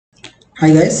Hi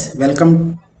guys,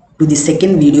 welcome to the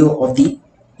second video of the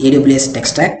AWS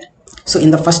Textract. So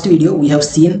in the first video we have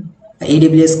seen the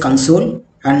AWS console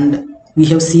and we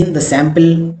have seen the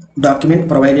sample document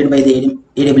provided by the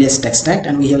AWS Textract,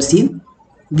 and we have seen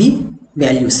the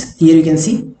values. Here you can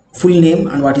see full name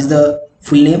and what is the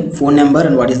full name, phone number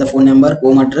and what is the phone number,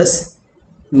 home address,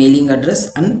 mailing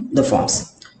address and the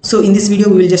forms. So in this video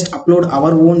we will just upload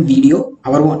our own video,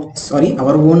 our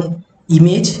own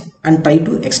image and try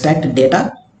to extract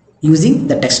data using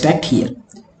the Textract here.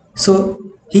 So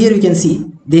here you can see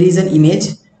there is an image.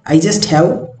 I just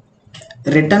have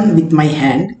written with my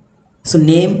hand. So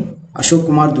name Ashok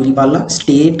Kumar Duripalla,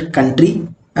 state, country,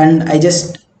 and I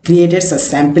just created a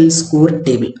sample score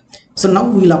table. So now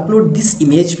we will upload this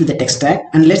image to the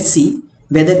Textract and let's see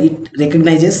whether it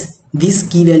recognizes these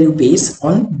key value pairs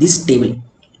on this table.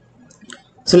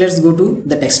 So let's go to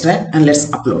the Textract and let's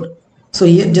upload. So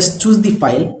here just choose the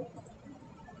file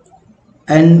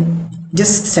and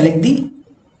just select the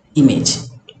image.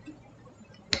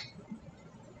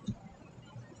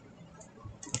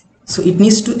 So it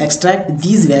needs to extract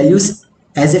these values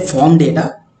as a form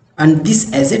data and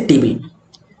this as a table.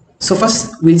 So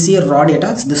first we'll see a raw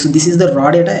data. So this is the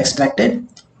raw data extracted: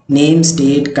 name,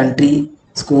 state, country,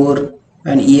 score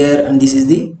and year, and this is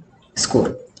the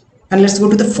score. And let's go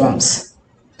to the forms.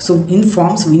 So in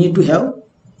forms we need to have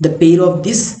the pair of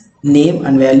this name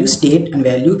and value, state and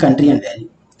value, country and value.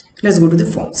 Let's go to the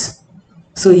forms.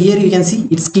 So here you can see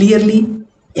it's clearly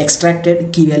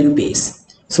extracted key value pairs.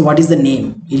 So what is the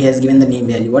name? It has given the name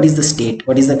value. What is the state?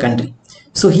 What is the country?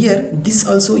 So here this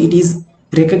also it is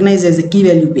recognized as a key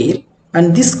value pair,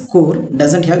 and this score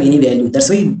doesn't have any value. That's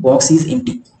why box is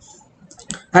empty.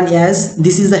 And as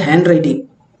this is the handwriting,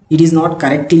 it is not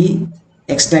correctly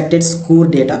extracted score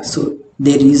data. So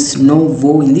there is no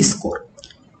woe in this score.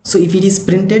 So if it is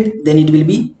printed, then it will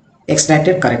be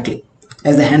extracted correctly.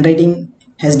 As the handwriting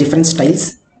has different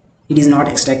styles, it is not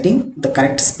extracting the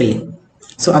correct spelling.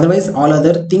 So otherwise all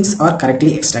other things are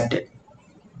correctly extracted.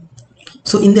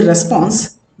 So in the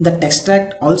response, the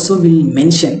Textract also will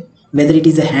mention whether it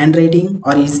is a handwriting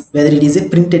or whether it is a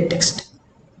printed text.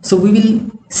 So we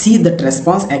will see that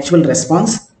response, actual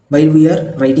response, while we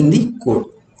are writing the code.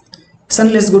 So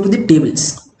let's go to the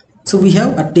tables. So we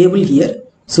have a table here.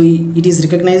 So it is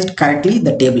recognized correctly,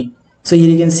 the table. So here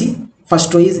you can see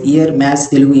first row is year, maths,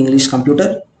 Telugu, English,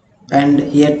 computer, and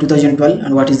here 2012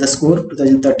 and what is the score,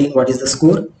 2013 what is the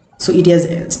score. So it has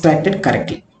extracted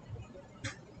correctly.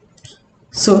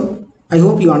 So I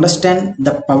hope you understand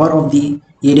the power of the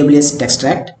AWS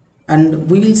Textract,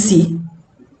 and we will see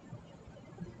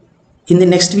in the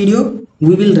next video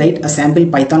we will write a sample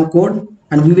Python code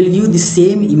and we will view the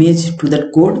same image to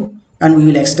that code and we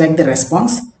will extract the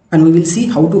response, and we will see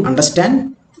how to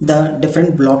understand the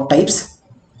different block types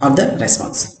of the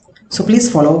response. So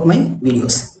please follow up my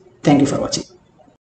videos. Thank you for watching.